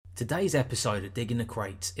Today's episode of Digging the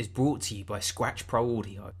Crates is brought to you by Scratch Pro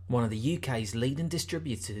Audio, one of the UK's leading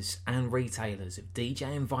distributors and retailers of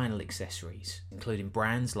DJ and vinyl accessories, including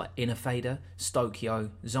brands like Innofader,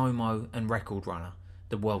 Stokyo, Zomo and Record Runner,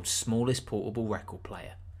 the world's smallest portable record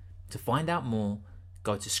player. To find out more,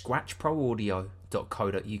 go to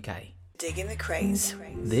scratchproaudio.co.uk. Digging the Crates.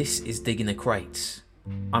 This is Digging the Crates.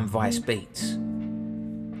 I'm Vice Beats.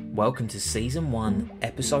 Welcome to Season 1,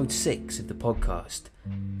 Episode 6 of the podcast,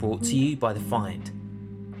 brought to you by The Find.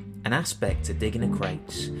 An aspect of Digging the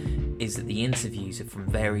Crates is that the interviews are from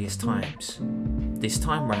various times. This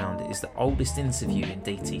time round is the oldest interview in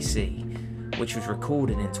DTC, which was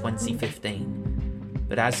recorded in 2015.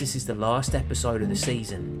 But as this is the last episode of the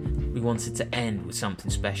season, we wanted to end with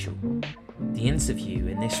something special. The interview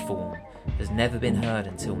in this form has never been heard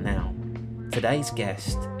until now. Today's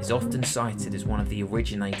guest is often cited as one of the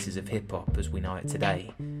originators of hip-hop as we know it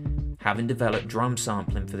today. Having developed drum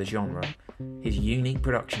sampling for the genre, his unique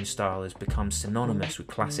production style has become synonymous with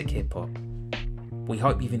classic hip-hop. We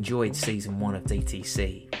hope you've enjoyed Season 1 of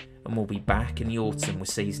DTC, and we'll be back in the autumn with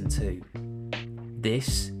Season 2.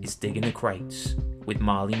 This is Digging the Crates with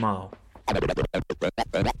Marley Marl.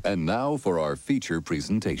 And now for our feature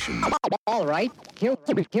presentation. All right, here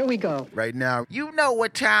we go. Right now, you know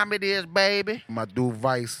what time it is, baby. My dude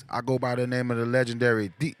Vice, I go by the name of the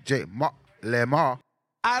legendary DJ Lemar.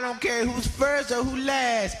 I don't care who's first or who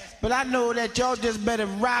last, but I know that y'all just better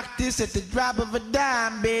rock this at the drop of a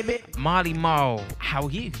dime, baby. Marley Marl, how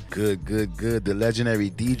are you? Good. The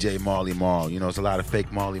legendary DJ Marley Marl. You know, there's a lot of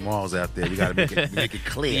fake Marley Marls out there. You gotta make it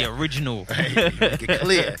clear. The original. Make it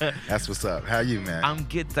clear. That's what's up. How you, man? I'm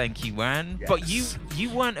good, thank you, man. Yes. But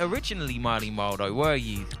you weren't originally Marley Marl, though, were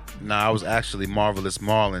you? Nah, I was actually Marvelous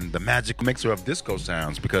Marlin, the magic mixer of disco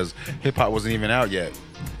sounds, because hip-hop wasn't even out yet.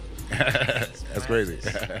 That's crazy.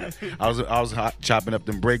 I was chopping up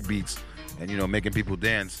them break beats and, you know, making people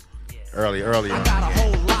dance earlier. I got a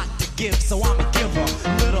whole lot to give, so I'm a giver.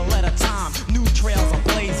 Little at a time, new trails are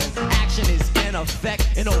blazing. Action is in effect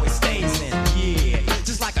and always stays in. Yeah,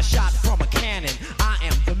 just like a shot from a cannon. I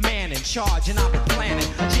am the man in charge and I've been planning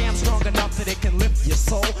a jam strong enough that it can lift your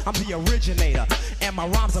soul. I'm the originator and my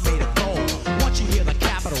rhymes are made of gold. Once you hear the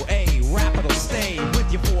capital A, rap it'll stay with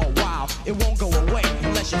you for a while. It won't go away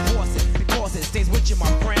unless you force it, because it stays with you,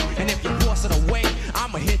 my friend. And if you force it away,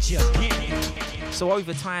 I'ma hit you again. So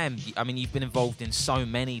over time, I mean, you've been involved in so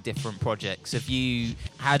many different projects. Have you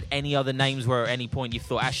had any other names where at any point you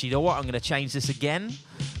thought, actually, you know what, I'm going to change this again?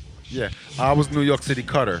 Yeah, I was New York City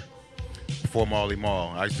Cutter before Marley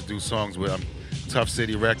Marl. I used to do songs with Tough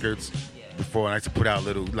City Records before, and I used to put out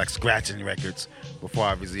little, like, scratching records before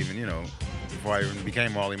I was even, before I even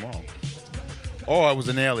became Marley Marl. Or I was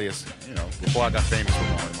an alias, before I got famous with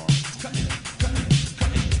Marley Marl.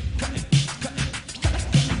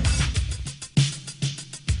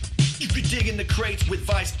 You be digging the crates with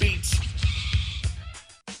Vice Beats.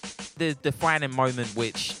 The defining moment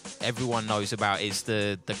which everyone knows about is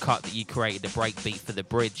the cut that you created, the break beat for the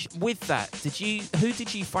bridge. With that, who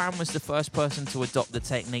did you find was the first person to adopt the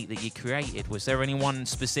technique that you created? Was there anyone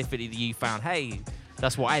specifically that you found, hey,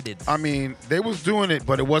 that's what I did? I mean, they was doing it,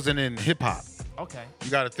 but it wasn't in hip-hop. Okay. You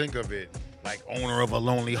got to think of it like Owner of a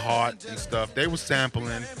Lonely Heart and stuff. They was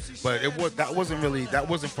sampling, but that wasn't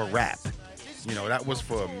for rap. That was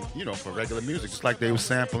for regular music, just like they was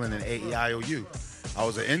sampling in AEIOU. I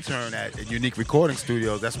was an intern at Unique Recording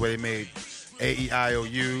Studios. That's where they made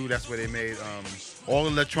AEIOU. That's where they made all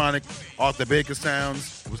electronic Arthur Baker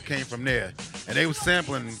sounds came from there. And they was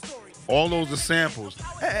sampling all those samples.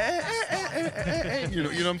 You know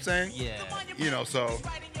what I'm saying? Yeah. So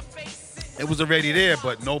it was already there,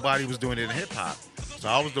 but nobody was doing it in hip-hop. So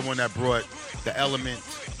I was the one that brought the element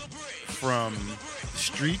from the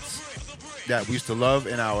streets that we used to love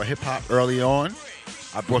in our hip-hop early on.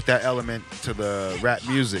 I brought that element to the rap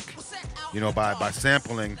music, by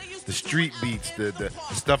sampling the street beats, the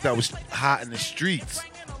stuff that was hot in the streets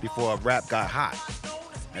before rap got hot.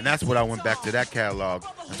 And that's what I went back to that catalog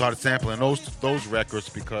and started sampling those records,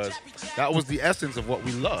 because that was the essence of what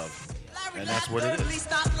we love. And that's what it is.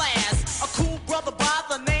 A cool brother by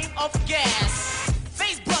the name of Gas.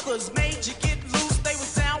 Face Brothers made you get loose. They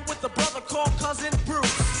was down with a brother called Cousin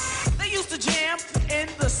Bruce. They used to jam in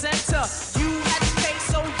the center. You had to pay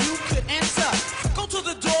so you could enter. Go to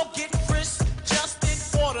the door, get frisked just in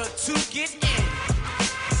order to get in.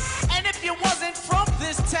 And if you wasn't from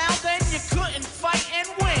this town, then you couldn't fight and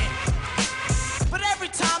win. But every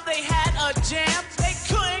time they had a jam, they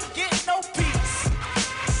couldn't get no peace.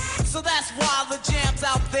 So that's why the jams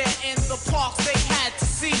out there in the parks they had to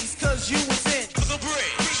seize, cause you was in the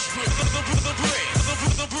bridge.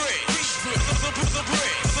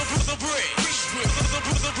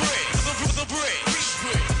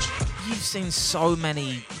 seen so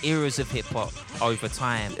many eras of hip-hop over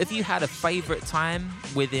time. Have you had a favorite time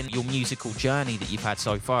within your musical journey that you've had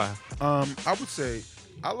so far? I would say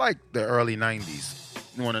I like the early 90s.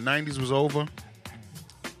 When the 90s was over,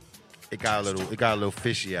 it got a little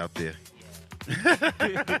fishy out there.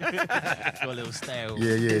 Got a little stale.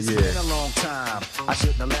 Yeah. It's been a long time. I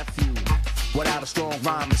shouldn't have left you without a strong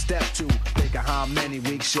rhyme to step to. Think of how many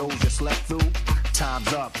weeks shows you slept through.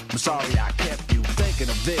 Time's up. I'm sorry I kept you thinking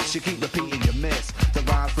of this. You keep repeating your miss. The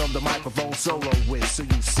rhymes from the microphone solo with. So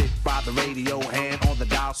you sit by the radio, hand on the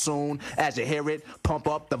dial soon. As you hear it, pump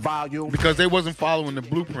up the volume. Because they wasn't following the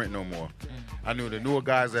blueprint no more. I knew the newer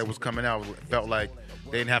guys that was coming out felt like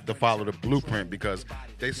they didn't have to follow the blueprint because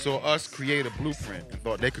they saw us create a blueprint and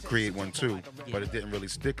thought they could create one too, but it didn't really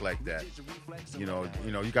stick like that. You know,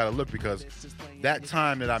 you got to look because that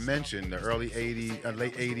time that I mentioned, the early 80s,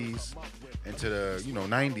 late 80s into the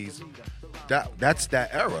 90s, that's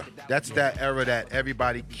that era. That's that era that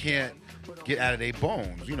everybody can't get out of their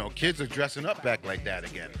bones. Kids are dressing up back like that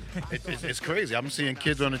again. It's crazy. I'm seeing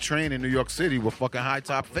kids on the train in New York City with fucking high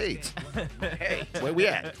top fades. Hey, where we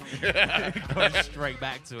at? Going straight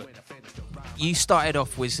back to it. You started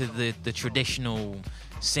off with the traditional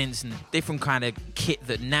synths and different kind of kit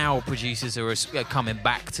that now producers are coming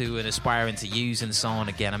back to and aspiring to use and so on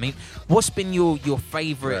again. I mean, what's been your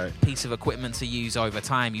favorite piece of equipment to use over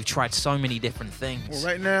time? You've tried so many different things. Well,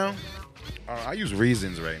 right now, I use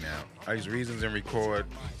Reasons right now. I use Reasons and record.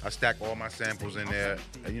 I stack all my samples in there.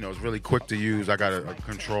 And, it's really quick to use. I got a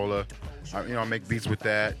controller. I make beats with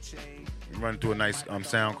that. Run through a nice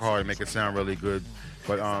sound card and make it sound really good.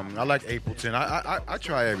 But I like Ableton. I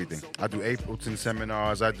try everything. I do Ableton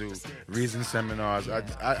seminars. I do Reason seminars.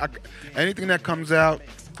 I anything that comes out,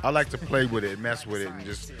 I like to play with it, mess with it, and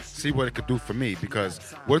just see what it could do for me. Because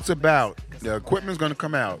what it's about, the equipment's going to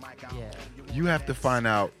come out. Yeah. You have to find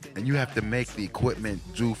out, and you have to make the equipment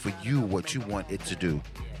do for you what you want it to do.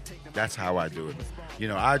 That's how I do it.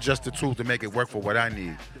 I adjust the tool to make it work for what I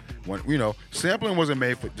need. When sampling wasn't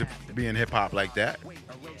made to be in hip hop like that.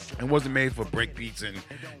 It wasn't made for break beats, and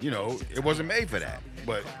it wasn't made for that.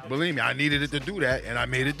 But believe me, I needed it to do that, and I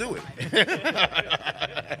made it do it.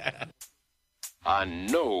 I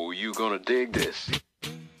know you're gonna dig this.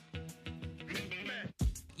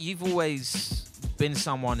 You've always been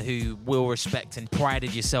someone who will respect and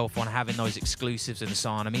prided yourself on having those exclusives and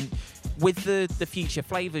so on. I mean, with the Future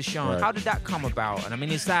Flavors, Sean, how did that come about? And I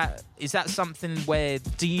mean, is that something where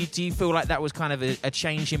do you feel like that was kind of a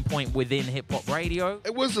changing point within hip hop radio?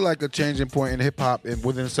 It was like a changing point in hip hop and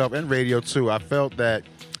within itself and radio too. I felt that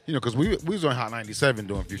because we was on Hot 97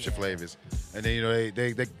 doing Future Flavors, and then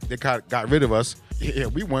they got rid of us. Yeah,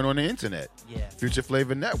 we went on the internet. Yeah. Future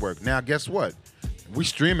Flavor Network. Now guess what? We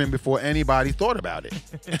streaming before anybody thought about it.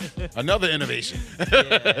 Another innovation.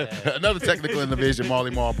 Another technical innovation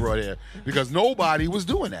Marley Marl brought here. Because nobody was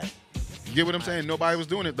doing that. You get what I'm saying? Nobody was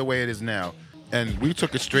doing it the way it is now. And we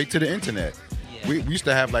took it straight to the internet. Yeah. We used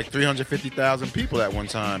to have like 350,000 people at one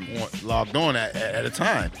time logged on at a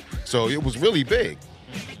time. So it was really big.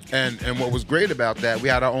 And what was great about that, we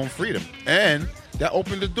had our own freedom. And that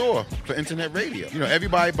opened the door for internet radio.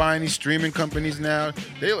 Everybody buying these streaming companies now,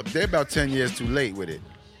 they're about 10 years too late with it.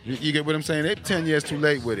 You get what I'm saying? They're 10 years too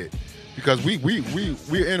late with it. Because we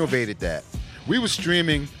innovated that. We were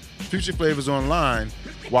streaming Future Flavors online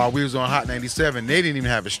while we was on Hot 97. They didn't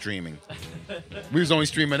even have a streaming. We was only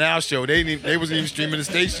streaming our show. They wasn't even streaming the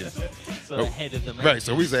station. So ahead of them. Right,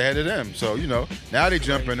 so we was ahead of them. So, now they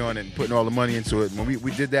jumping on it and putting all the money into it. When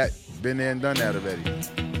we did that, been there and done that already.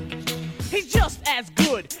 He's just as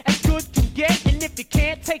good can get. And if you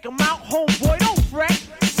can't take him out, homeboy, don't fret.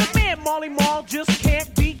 The man Marley Marl just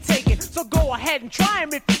can't be taken. So go ahead and try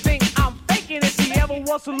him if you think I'm faking. If he ever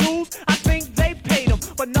wants to lose, I think they paid him.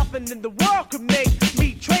 But nothing in the world could make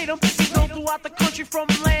me trade him. He's known throughout the country from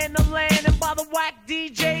land to land. And by the whack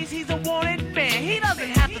DJs, he's a wanted man. He doesn't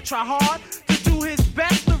have to try hard to do his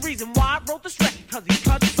best. The reason why I wrote this record, cause he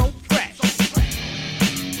cuts so fresh.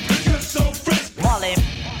 He cuts so fresh. Marley.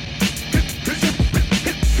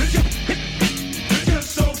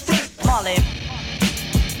 Marley.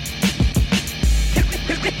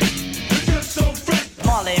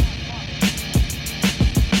 Marley.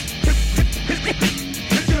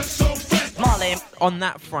 Marley. On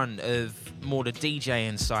that front of more the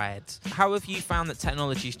DJing side, how have you found that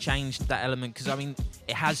technology's changed that element? Because, I mean,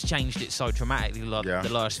 it has changed it so dramatically the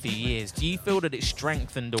last few years. Do you feel that it's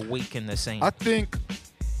strengthened or weakened the scene? I think,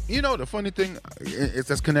 the funny thing is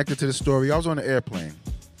that's connected to the story. I was on an airplane,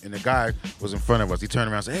 and the guy was in front of us. He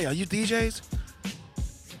turned around and said, "Hey, are you DJs?"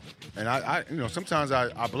 And I sometimes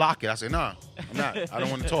I block it. I say, "Nah, I'm not. I don't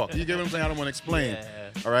want to talk." You get what I'm saying? I don't want to explain. Yeah.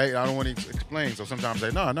 All right, I don't want to explain. So sometimes I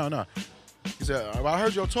say, no. He said, I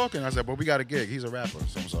heard y'all talking. I said, well, we got a gig. He's a rapper.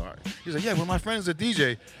 So I'm sorry. He said, yeah, well, my friend's a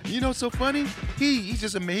DJ. And you know what's so funny? He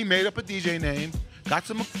made up a DJ name,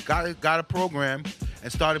 got a program,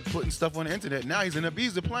 and started putting stuff on the internet. Now he's in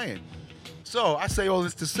Ibiza playing. So I say all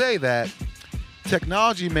this to say that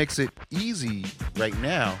technology makes it easy right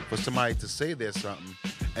now for somebody to say there's something,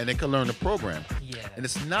 and they can learn the program. Yeah. And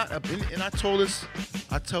it's not, and I tell this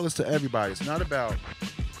to everybody. It's not about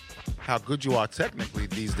how good you are technically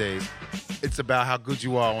these days. It's about how good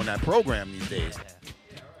you are on that program these days.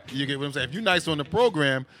 You get what I'm saying? If you're nice on the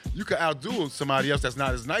program, you can outdo somebody else that's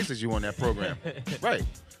not as nice as you on that program. Right.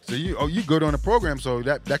 So you good on the program, so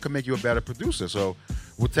that can make you a better producer. So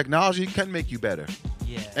with technology, it can make you better.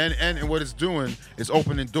 Yeah. And what it's doing is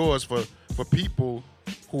opening doors for people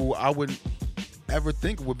who I wouldn't ever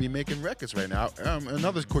think would be making records right now.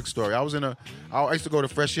 Another quick story. I used to go to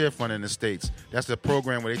Fresh Air Fund in the States. That's a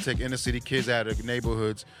program where they take inner city kids out of the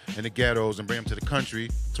neighborhoods and the ghettos and bring them to the country,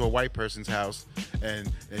 to a white person's house,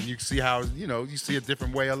 and you see how, you see a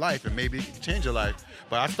different way of life, and maybe it can change your life.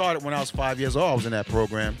 But I started when I was 5 years old. I was in that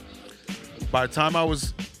program. By the time I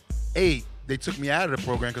was 8, they took me out of the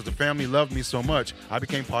program because the family loved me so much. I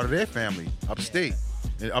became part of their family, upstate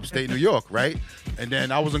New York, right? And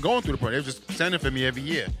then I wasn't going through the program. They were just sending for me every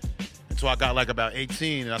year. Until I got like about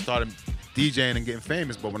 18 and I started DJing and getting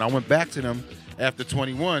famous. But when I went back to them after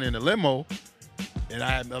 21 in the limo, and I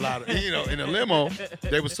had a lot of, in the limo,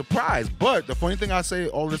 they were surprised. But the funny thing I say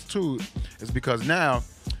all this too is because now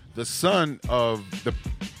the son of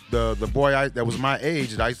the boy that was my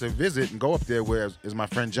age that I used to visit and go up there with is my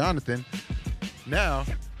friend Jonathan. Now,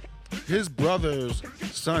 his brother's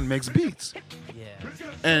son makes beats.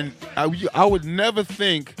 And I would never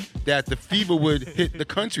think that the fever would hit the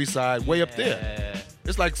countryside way up there.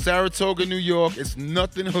 It's like Saratoga, New York. It's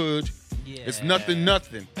nothing hood. Yeah. It's nothing.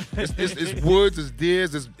 It's woods, it's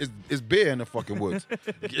deers, it's bear in the fucking woods.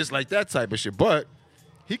 It's like that type of shit. But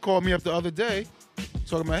he called me up the other day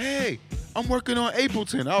talking about, hey, I'm working on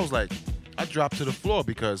Ableton. I was like, I dropped to the floor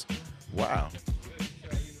because, wow.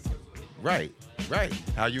 Right.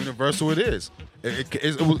 How universal it is.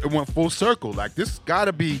 It went full circle. Like, this got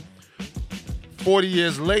to be 40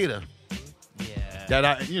 years later. Yeah.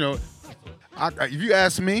 That if you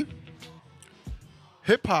ask me,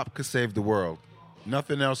 hip hop could save the world.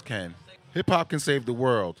 Nothing else can. Hip hop can save the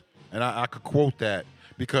world, and I could quote that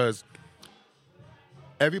because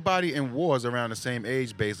everybody in wars around the same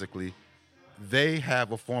age, basically, they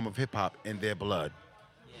have a form of hip hop in their blood.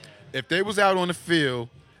 Yeah. If they was out on the field.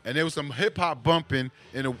 And there was some hip hop bumping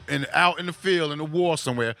out in the field in the war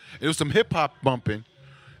somewhere. There was some hip hop bumping.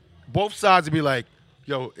 Both sides would be like,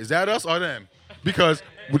 "Yo, is that us or them?" Because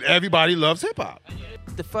everybody loves hip hop.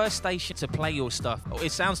 The first station to play your stuff,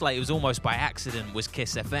 it sounds like it was almost by accident, was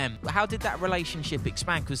Kiss FM. How did that relationship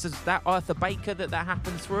expand? Because is that Arthur Baker that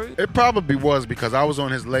happened through? It probably was because I was on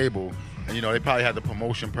his label, and they probably had the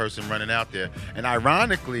promotion person running out there. And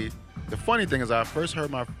ironically, the funny thing is I first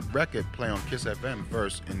heard my record play on Kiss FM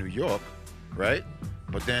first in New York, right?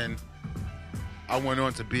 But then I went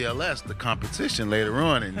on to BLS, the competition, later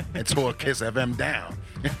on and tore Kiss FM down.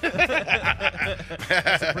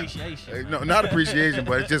 That's appreciation. No, not appreciation,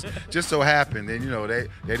 but it just so happened. And,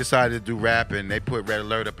 they decided to do rap, and they put Red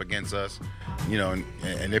Alert up against us, and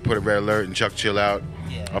they put a Red Alert and Chuck Chill Out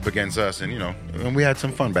up against us. And, and we had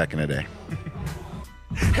some fun back in the day.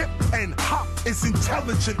 Hip and hop is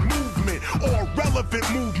intelligent movement or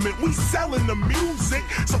relevant movement. We selling the music,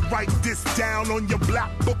 so write this down on your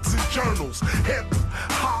black books and journals. Hip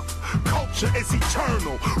hop culture is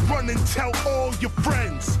eternal. Run and tell all your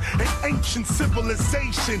friends. An ancient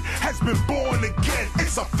civilization has been born again.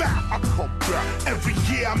 It's a fact. I come back. Every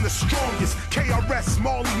year I'm the strongest. KRS,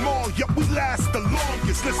 Marley Marl, yep, we last the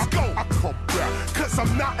longest. Let's go. I come back. Cause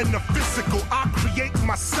I'm not in the physical. I create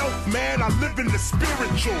myself, man. I live in the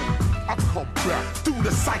spiritual. I come back through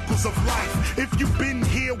the cycles of life. If you've been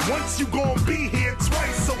here once, you gon' be here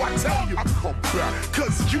twice. So I tell you, I come back.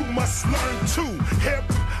 Cause you must learn too. Hip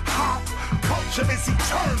hop culture is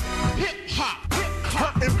eternal. Hip hop.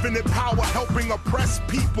 Her infinite power helping oppress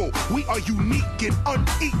people. We are unique and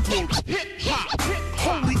unequal. Hip hop.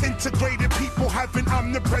 Wholly integrated people having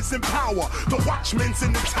omnipresent power. The watchmen's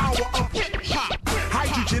in the tower of hip hop.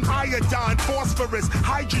 Hydrogen, iodine, phosphorus.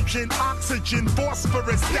 Hydrogen, oxygen,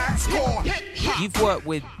 phosphorus. That's core. You've worked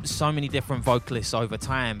with so many different vocalists over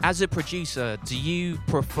time. As a producer, do you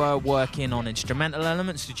prefer working on instrumental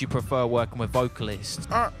elements? Did you prefer working with vocalists?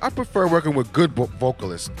 I prefer working with good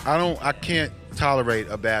vocalists. I can't tolerate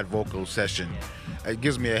a bad vocal session. It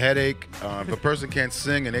gives me a headache. If a person can't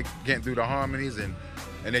sing and they can't do the harmonies and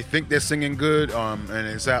and they think they're singing good, and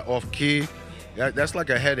it's off key. That's like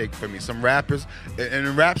a headache for me. Some rappers, and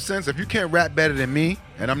in rap sense, if you can't rap better than me,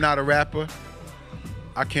 and I'm not a rapper,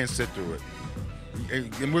 I can't sit through it.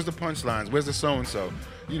 And where's the punchlines? Where's the so-and-so?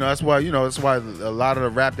 That's why a lot of the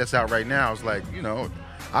rap that's out right now is like,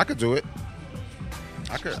 I could do it.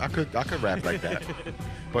 I could rap like that.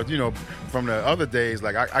 But, from the other days,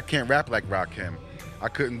 like I can't rap like Rakim. I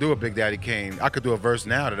couldn't do a Big Daddy Kane. I could do a verse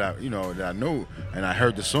now that I knew and I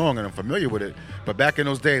heard the song and I'm familiar with it. But back in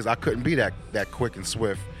those days, I couldn't be that quick and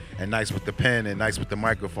swift and nice with the pen and nice with the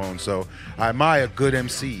microphone. So I admire good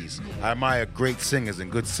MCs. I admire great singers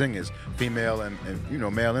and good singers, female and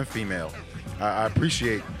male and female. I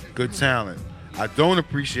appreciate good talent. I don't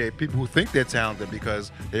appreciate people who think they're talented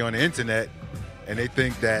because they're on the internet and they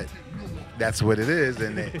think that that's what it is,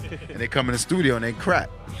 and they come in the studio and they crap.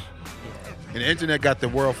 And the internet got the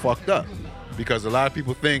world fucked up because a lot of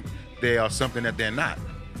people think they are something that they're not.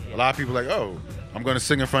 A lot of people are like, oh, I'm going to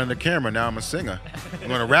sing in front of the camera, now I'm a singer. I'm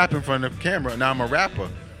going to rap in front of the camera, now I'm a rapper.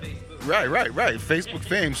 Right. Facebook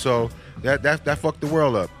fame, so that fucked the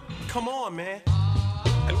world up. Come on, man.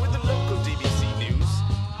 And with the local DBC news,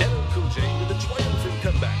 LL Cool J with a triumphant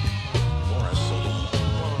comeback. Morris Saloon.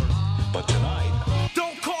 But tonight,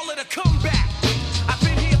 don't call it a comeback. I've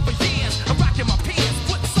been here for years. I'm rocking my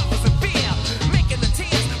pants, putting suckers in fear, making the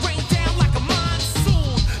tears rain down like a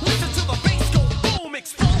monsoon. Listen to the bass go boom,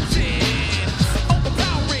 explosion,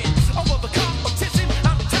 overpowering over the competition.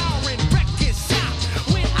 I'm towering, wrecking shop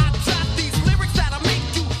when I drop these lyrics that'll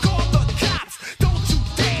make you call the cops. Don't you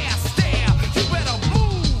dare stare, you better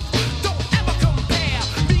move. Don't ever compare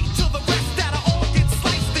me to the rest that'll all get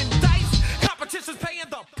sliced and diced. Competition's paying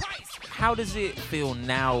the price. How does it feel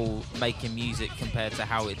now making music compared to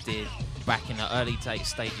how it did back in the early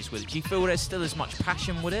stages with it? Do you feel there's still as much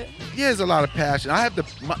passion with it? Yeah, there's a lot of passion.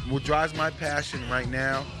 What drives my passion right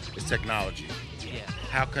now is technology. Yeah.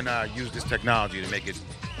 How can I use this technology to make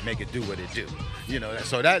it do what it do?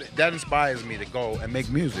 So that inspires me to go and make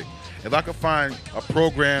music. If I could find a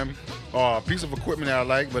program or a piece of equipment that I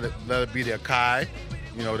like, let it be the Akai,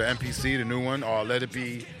 the MPC, the new one, or let it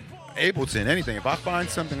be Ableton, anything. If I find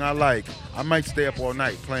something I like, I might stay up all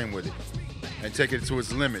night playing with it and take it to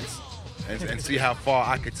its limits and see how far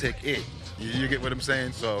I could take it. You get what I'm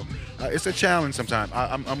saying? So it's a challenge sometimes.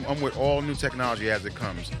 I'm with all new technology as it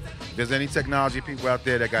comes. If there's any technology people out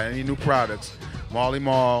there that got any new products, Marley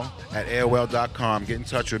Marl at AOL.com, get in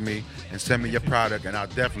touch with me and send me your product, and I'll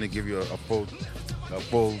definitely give you a full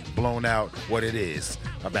blown out what it is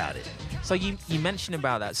about it. So you mentioned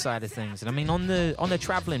about that side of things, and I mean on the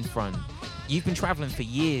traveling front, you've been traveling for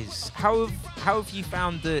years. How have you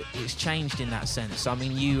found that it's changed in that sense? I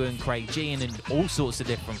mean, you and Craig G and in all sorts of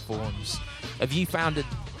different forms. Have you found that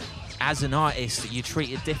as an artist that you're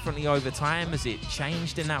treated differently over time? Has it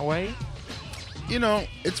changed in that way?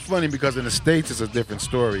 It's funny because in the States it's a different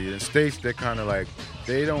story. In the States they're kind of like,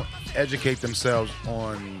 they don't educate themselves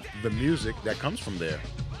on the music that comes from there.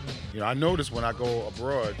 I notice when I go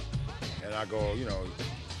abroad and I go,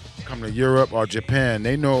 come to Europe or Japan,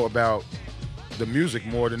 they know about the music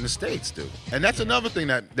more than the States do. And that's another thing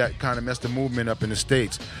that kind of messed the movement up in the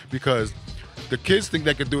States, because the kids think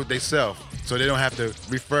they can do it themselves, so they don't have to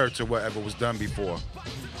refer to whatever was done before.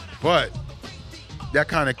 But that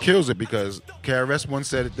kind of kills it, because KRS once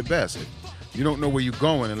said it the best. You don't know where you're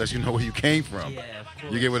going unless you know where you came from. Yeah, of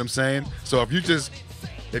course. You get what I'm saying? So if you just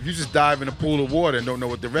dive in a pool of water and don't know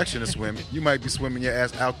what direction to swim, you might be swimming your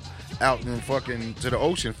ass out and fucking to the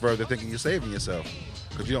ocean further, thinking you're saving yourself,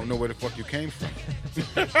 because you don't know where the fuck you came from.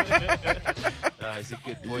 That's a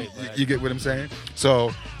good point. You get what I'm saying?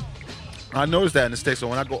 So I noticed that in the States. So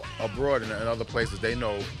when I go abroad and other places, they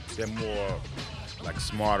know they're more like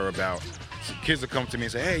smarter about. So kids will come to me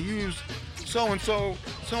and say, "Hey, you use so-and-so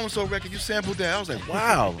record, you sampled that." I was like,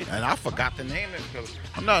 "Wow!" And I forgot the name of it, because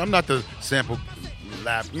I'm not the sample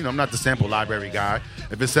lab. I'm not the sample library guy.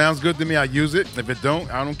 If it sounds good to me, I use it. If it don't,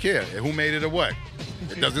 I don't care. Who made it or what?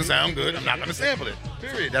 It doesn't sound good, I'm not gonna sample it.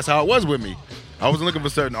 Period. That's how it was with me. I wasn't looking for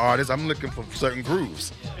certain artists. I'm looking for certain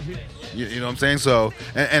grooves. You know what I'm saying? So,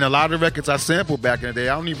 and a lot of the records I sampled back in the day,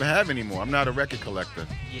 I don't even have anymore. I'm not a record collector.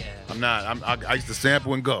 Yeah. I'm not. I used to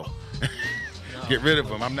sample and go. Get rid of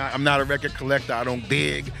them. I'm not a record collector. I don't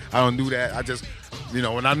dig. I don't do that. I just,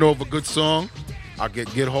 when I know of a good song, I'll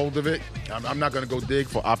get hold of it. I'm not gonna go dig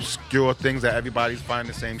for obscure things that everybody's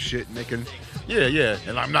finding the same shit making. Yeah.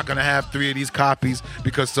 And I'm not gonna have 3 of these copies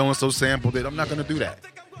because so-and-so sampled it. I'm not gonna do that.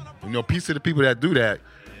 Peace to the people that do that,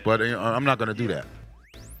 but I'm not gonna do that.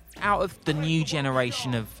 out of the new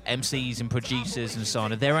generation of MCs and producers and so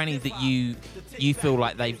on, are there any that you feel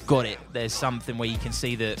like they've got it? There's something where you can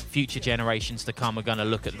see that future generations to come are going to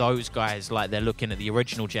look at those guys like they're looking at the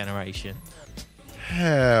original generation?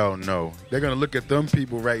 Hell no. They're going to look at them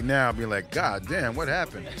people right now and be like, God damn, what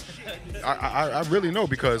happened? I really know,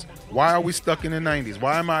 because why are we stuck in the 90s?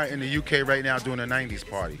 Why am I in the UK right now doing a 90s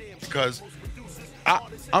party? Because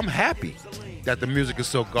I'm happy that the music is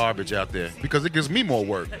so garbage out there, because it gives me more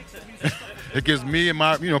work. It gives me and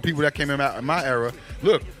my, people that came in my era.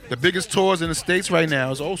 Look, the biggest tours in the States right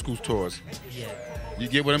now is old school tours. Yeah. You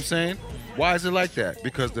get what I'm saying? Why is it like that?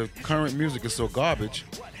 Because the current music is so garbage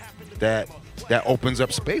that opens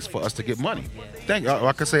up space for us to get money.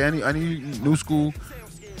 Like I say, any new school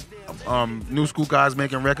guys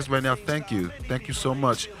making records right now, thank you so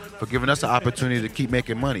much for giving us the opportunity to keep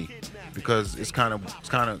making money, because it's kind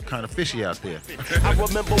of fishy out there. I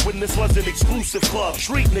remember when this was an exclusive club.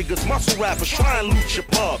 Street niggas, muscle rappers, try and loot your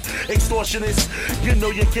pub. Extortionists, you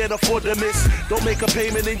know you can't afford to miss. Don't make a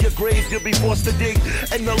payment in your grave, you'll be forced to dig.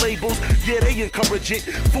 And the labels, yeah, they encourage it.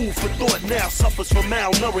 Food for thought now suffers from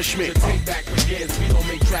malnourishment. The take back begins, we don't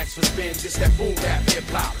make tracks for spins. It's that boom bap hip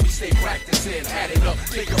hop, we stay practicing. Add it up,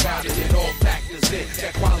 think about it, it all factors in.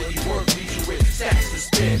 That quality work leaves you with stacks to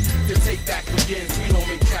spin. The take back begins, we don't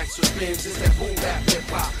make tracks for spins. It's that boom bap hip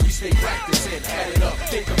hop, we stay practicing. Add it up,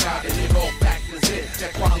 think about it, it all factors in.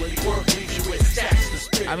 That quality work leaves you with stacks to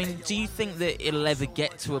spin. I mean, do you think that it'll ever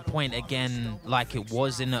get to a point again like it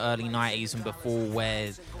was in the early 90s and before,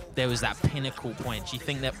 where there was that pinnacle point? Do you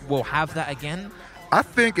think that we'll have that again? I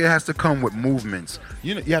think it has to come with movements.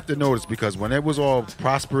 You have to notice, because when it was all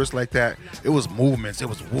prosperous like that, it was movements. It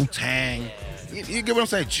was Wu-Tang. You get what I'm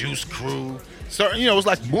saying? Juice Crew. So, it was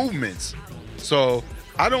like movements. So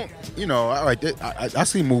I don't, all right, I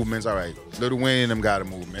see movements. All right, Lil Wayne and them got a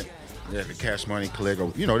movement. Yeah, the Cash Money Click,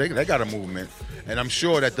 they got a movement. And I'm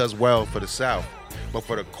sure that does well for the South. But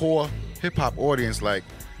for the core hip-hop audience, like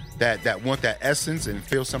that want that essence and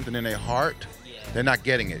feel something in their heart, they're not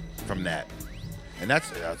getting it from that. And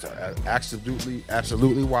that's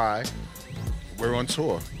absolutely why we're on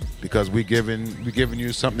tour, because we giving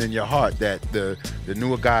you something in your heart that the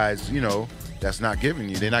newer guys, that's not giving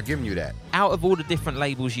you. They're not giving you that. Out of all the different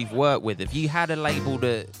labels you've worked with, have you had a label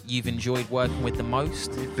that you've enjoyed working with the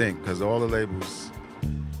most? You think, because all the labels,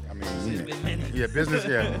 I mean, business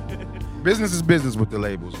is business with the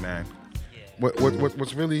labels, man.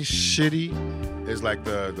 What's really shitty is like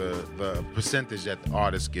the percentage that the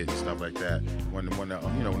artists get and stuff like that. When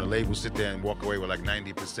the labels sit there and walk away with like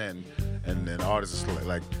 90%, and then artists is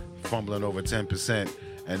like fumbling over 10%,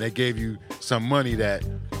 and they gave you some money that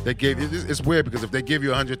they gave you. It's weird, because if they give you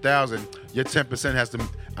 100,000, your 10% has to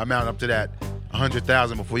amount up to that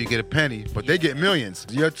 100,000 before you get a penny. But they get millions.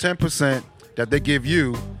 Your 10% that they give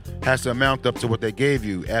you has to amount up to what they gave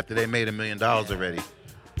you after they made $1 million already.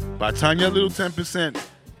 By the time your little 10%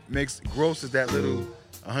 grosses that little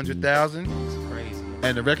 100,000, it's crazy.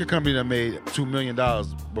 And the record company that made $2 million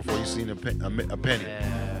before you seen a penny.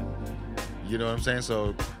 Yeah. You know what I'm saying?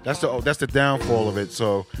 So that's the downfall of it.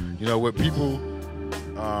 So with people,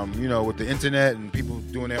 with the internet and people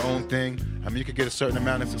doing their own thing, I mean, you could get a certain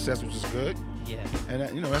amount of success, which is good. Yeah. And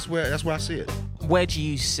that's where I see it. Where do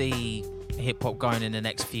you see hip hop going in the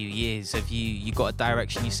next few years? Have you got a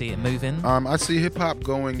direction you see it moving? I see hip hop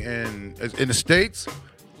going in the States.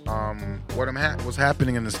 What's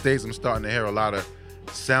happening in the States? I'm starting to hear a lot of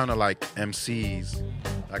sounding like MCs,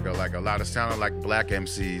 like a lot of sounding like black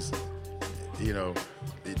MCs.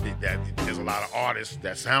 There's a lot of artists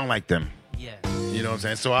that sound like them. Yeah. You know what I'm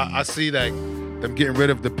saying? So I see like them getting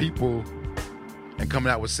rid of the people and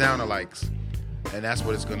coming out with sound-alikes, and that's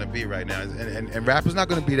what it's going to be right now. And rap is not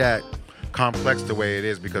going to be that complex the way it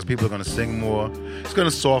is, because people are going to sing more. It's going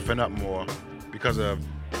to soften up more because of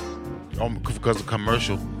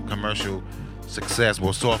commercial success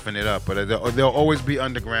will soften it up. But there'll always be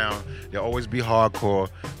underground. There'll always be hardcore.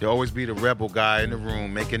 There'll always be the rebel guy in the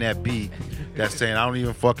room making that beat that's saying, I don't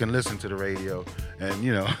even fucking listen to the radio.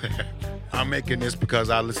 And, I'm making this because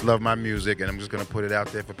I just love my music, and I'm just going to put it out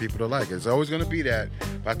there for people to like it. It's always going to be that.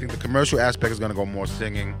 But I think the commercial aspect is going to go more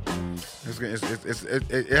singing.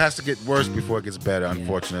 It has to get worse before it gets better,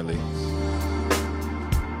 unfortunately.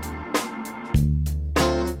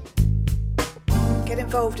 Get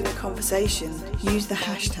involved in the conversation. Use the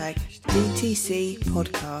hashtag DTC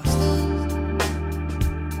Podcast.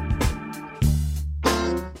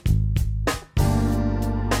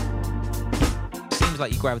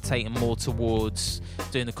 Like you're gravitating more towards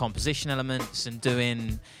doing the composition elements and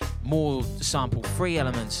doing more sample-free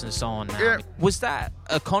elements and so on now. Yeah. Was that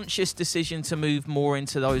a conscious decision to move more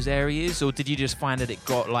into those areas, or did you just find that it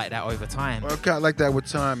got like that over time? Well, it got like that with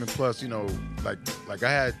time, and plus, you know, like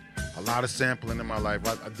I had a lot of sampling in my life.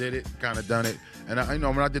 I did it, kind of done it, and you know,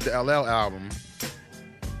 when I did the LL album,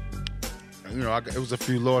 you know, it was a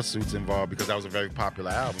few lawsuits involved because that was a very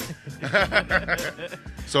popular album.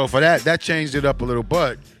 So for that changed it up a little,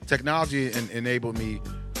 but technology enabled me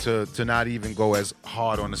to not even go as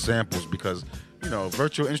hard on the samples because, you know,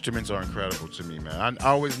 virtual instruments are incredible to me, man. I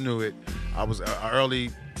always knew it. I was an early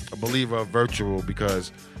believer of virtual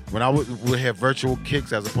because when I would have virtual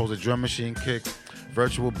kicks as opposed to drum machine kicks,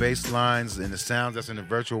 virtual bass lines and the sounds that's in the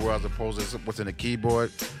virtual world as opposed to what's in the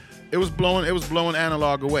keyboard, it was blowing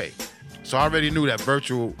analog away. So I already knew that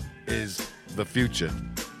virtual is the future.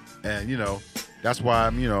 And, you know, that's why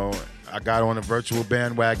I got on a virtual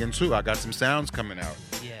bandwagon too. I got some sounds coming out.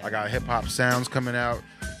 Yeah. I got hip-hop sounds coming out.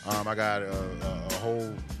 I got a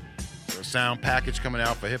whole sound package coming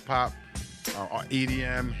out for hip-hop,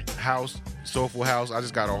 EDM, house, soulful house. I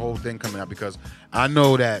just got a whole thing coming out because I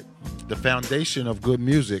know that the foundation of good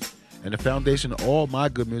music and the foundation of all my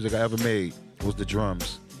good music I ever made was the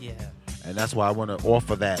drums. Yeah. And that's why I want to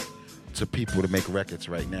offer that to people to make records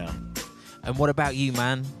right now. And what about you,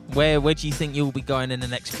 man? Where do you think you'll be going in the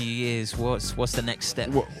next few years? What's the next step?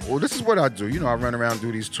 Well, this is what I do. You know, I run around,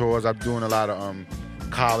 do these tours. I'm doing a lot of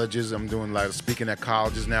colleges. I'm doing like speaking at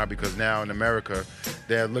colleges now because now in America,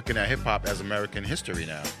 they're looking at hip hop as American history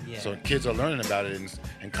now. Yeah. So kids are learning about it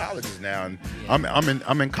in colleges now, and yeah.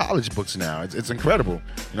 I'm in college books now. It's incredible.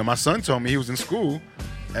 You know, my son told me he was in school.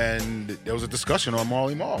 And there was a discussion on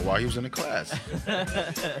Marley Marl while he was in the class.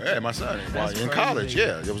 Yeah, my son, while in college,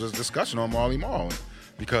 yeah, there was a discussion on Marley Marl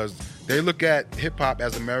because they look at hip hop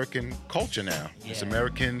as American culture now. Yeah. It's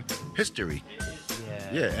American history.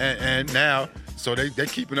 Yeah, and now, so they're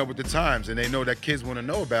keeping up with the times, and they know that kids want to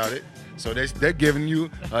know about it. So they're giving you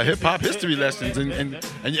hip hop history lessons, and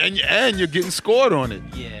you're getting scored on it.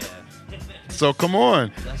 Yeah. So come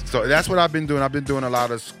on. So that's what I've been doing. I've been doing a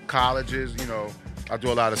lot of colleges, you know. I do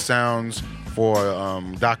a lot of sounds for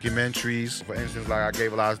documentaries. For instance, like I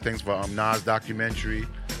gave a lot of things for Nas documentary.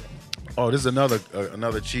 Oh, this is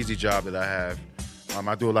another cheesy job that I have.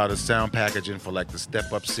 I do a lot of sound packaging for like the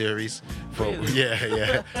Step Up series. Really?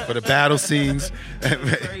 Yeah, for the battle scenes.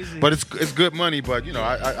 But it's good money. But you know,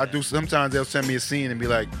 I do. Sometimes they'll send me a scene and be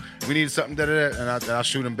like, "We need something," and I'll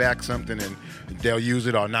shoot them back something, and they'll use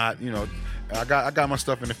it or not. You know. I got my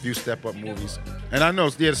stuff in a few Step Up movies, and I know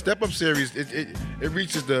the Step Up series it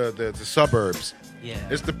reaches the suburbs. Yeah,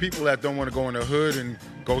 it's the people that don't want to go in the hood and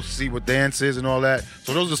go see what dance is and all that.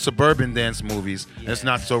 So those are suburban dance movies. Yeah. And it's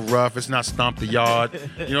not so rough. It's not Stomp the Yard.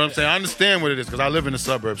 You know what I'm saying? I understand what it is because I live in the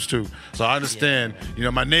suburbs too. So I understand. Yeah. You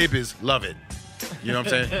know, my neighbors love it. You know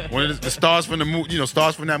what I'm saying? When the stars from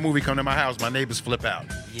stars from that movie come to my house, my neighbors flip out.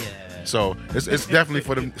 Yeah. So it's definitely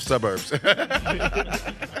for the suburbs.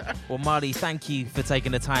 Well, Marty, thank you for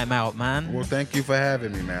taking the time out, man. Well, thank you for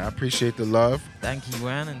having me, man. I appreciate the love. Thank you,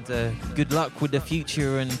 man, and good luck with the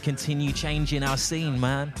future and continue changing our scene,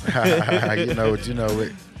 man. You know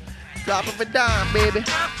it. Drop of a dime, baby.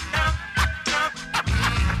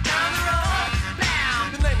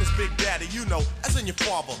 The name is Big Daddy, you know, as in your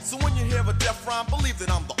father. So when you hear a death rhyme, believe that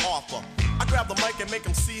I'm the author. I grab the mic and make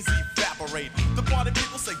them CZ evaporate. The party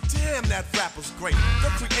people say, damn, that rapper's great. The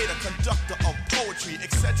creator, conductor of poetry,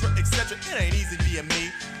 etc., etc. It ain't easy being me.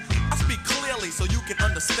 I speak clearly so you can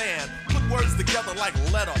understand. Put words together like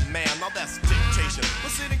letter man. Now that's dictation.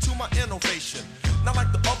 Proceeding to my innovation. Not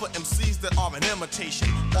like the other MCs that are an imitation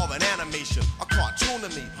or an animation, a cartoon to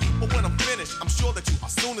me. But when I'm finished, I'm sure that you are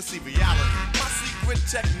soon to see reality. My secret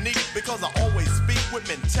technique, because I always speak with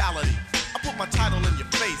mentality. I put my title in your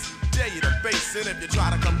face, dare you to base it. If you try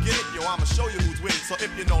to come get it, yo, I'ma show you who's with it. So if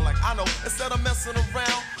you know like I know, instead of messing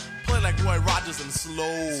around, play like Roy Rogers and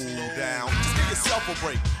slow down. Just give yourself a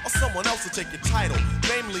break, or someone else will take your title.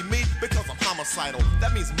 Namely me, because I'm homicidal.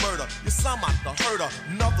 That means murder. You sound like the herder,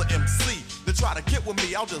 another MC. They try to get with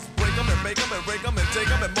me, I'll just break them and make them and break them and take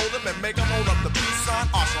them and mold them and make them hold up the peace sign.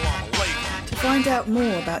 Assalamu alaikum. To find out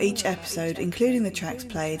more about each episode, including the tracks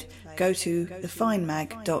played, go to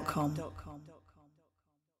thefindmag.com.